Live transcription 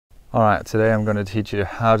Alright, today I'm going to teach you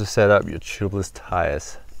how to set up your tubeless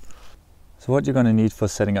tires. So what you're going to need for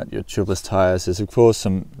setting up your tubeless tires is of course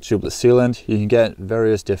some tubeless sealant. You can get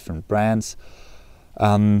various different brands.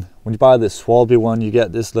 When you buy this Swalby one, you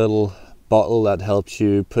get this little bottle that helps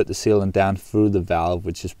you put the sealant down through the valve,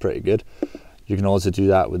 which is pretty good. You can also do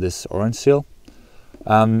that with this orange seal.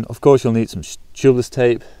 Of course you'll need some tubeless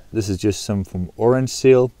tape. This is just some from Orange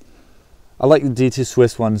Seal. I like the DT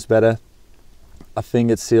Swiss ones better. I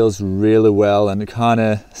think it seals really well and it kind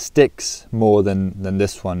of sticks more than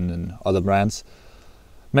this one and other brands.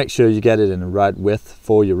 Make sure you get it in the right width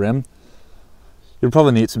for your rim. You'll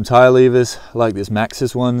probably need some tire levers like these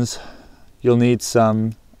Maxxis ones. You'll need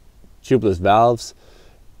some tubeless valves.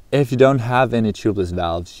 If you don't have any tubeless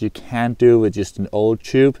valves, you can do with just an old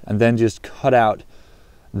tube and then just cut out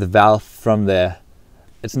the valve from there.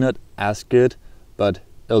 It's not as good, but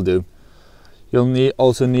it'll do. You'll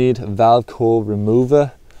also need a valve core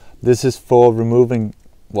remover. This is for removing,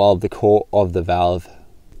 well, the core of the valve.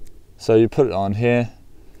 So you put it on here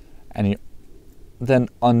and you then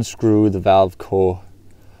unscrew the valve core.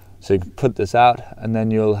 So you can put this out and then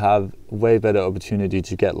you'll have way better opportunity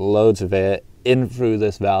to get loads of air in through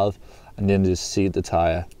this valve and then just seat the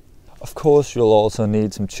tire. Of course you'll also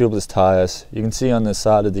need some tubeless tires. You can see on the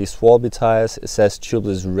side of these Swalby tires it says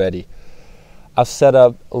tubeless ready. I've set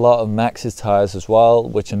up a lot of Maxxis tires as well,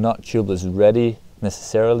 which are not tubeless ready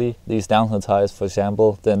necessarily. These downhill tires, for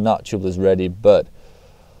example, they're not tubeless ready, but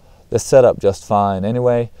they're set up just fine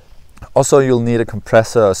anyway. Also, you'll need a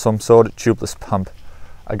compressor or some sort of tubeless pump.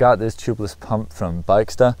 I got this tubeless pump from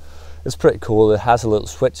Bikester. It's pretty cool. It has a little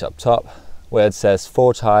switch up top where it says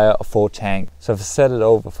 4 tire or 4 tank. So if I set it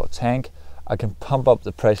over for tank, I can pump up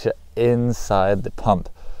the pressure inside the pump,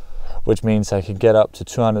 which means I can get up to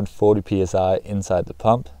 240 psi inside the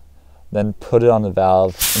pump, then put it on the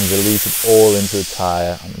valve and release it all into the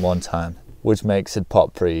tire at one time, which makes it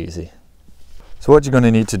pop pretty easy. So what you're going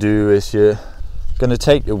to need to do is you're going to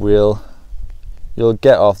take your wheel, you'll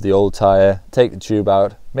get off the old tire, take the tube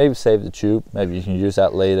out, maybe save the tube, maybe you can use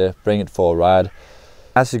that later, bring it for a ride.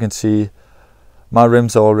 As you can see, my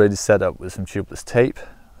rims are already set up with some tubeless tape,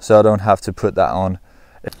 so I don't have to put that on.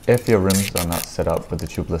 If your rims are not set up with the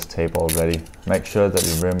tubeless tape already, make sure that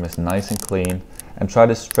your rim is nice and clean and try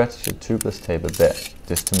to stretch your tubeless tape a bit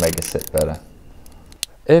just to make it sit better.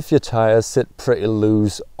 If your tires sit pretty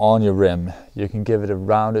loose on your rim, you can give it a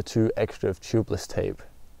round or two extra of tubeless tape.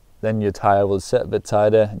 Then your tire will sit a bit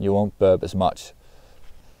tighter and you won't burp as much.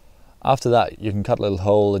 After that, you can cut a little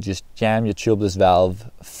hole and just jam your tubeless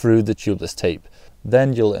valve through the tubeless tape.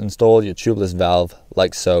 Then you'll install your tubeless valve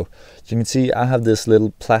like so. You can see I have this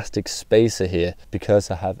little plastic spacer here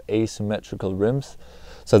because I have asymmetrical rims.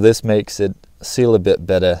 So this makes it seal a bit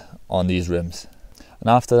better on these rims.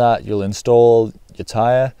 And after that, you'll install your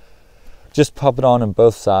tire. Just pop it on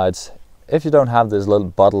both sides. If you don't have this little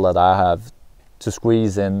bottle that I have to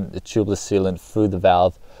squeeze in the tubeless sealant through the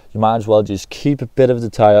valve, you might as well just keep a bit of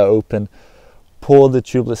the tire open, pour the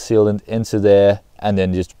tubeless sealant into there, and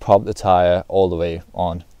then just pop the tire all the way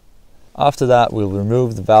on. After that, we'll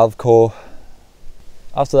remove the valve core.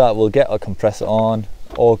 After that, we'll get a compressor on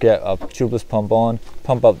or get a tubeless pump on,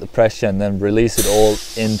 pump up the pressure and then release it all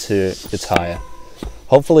into the tire.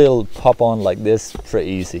 Hopefully it'll pop on like this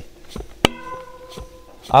pretty easy.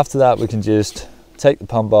 After that, we can just take the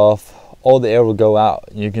pump off, all the air will go out,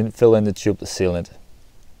 and you can fill in the tubeless sealant.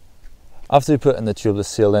 After you put in the tubeless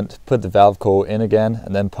sealant, put the valve core in again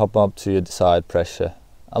and then pump up to your desired pressure.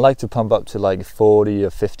 I like to pump up to like 40 or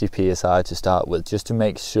 50 psi to start with, just to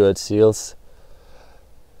make sure it seals.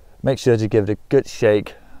 Make sure to give it a good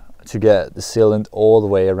shake to get the sealant all the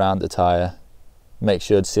way around the tire. Make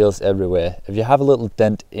sure it seals everywhere. If you have a little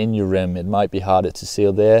dent in your rim, it might be harder to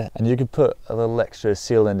seal there, and you can put a little extra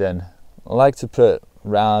sealant in. I like to put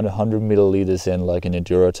around 100 milliliters in like an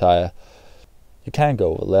enduro tire. You can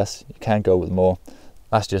go with less, you can go with more.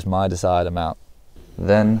 That's just my desired amount.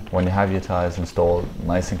 Then, when you have your tires installed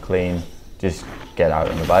nice and clean, just get out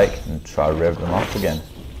on the bike and try to rev them off again.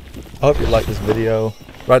 I hope you like this video.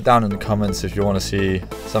 Write down in the comments if you want to see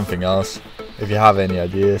something else. If you have any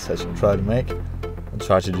ideas I should try to make, I'll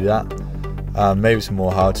try to do that. Maybe some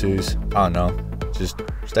more how-tos, I don't know. Just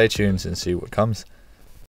stay tuned and see what comes.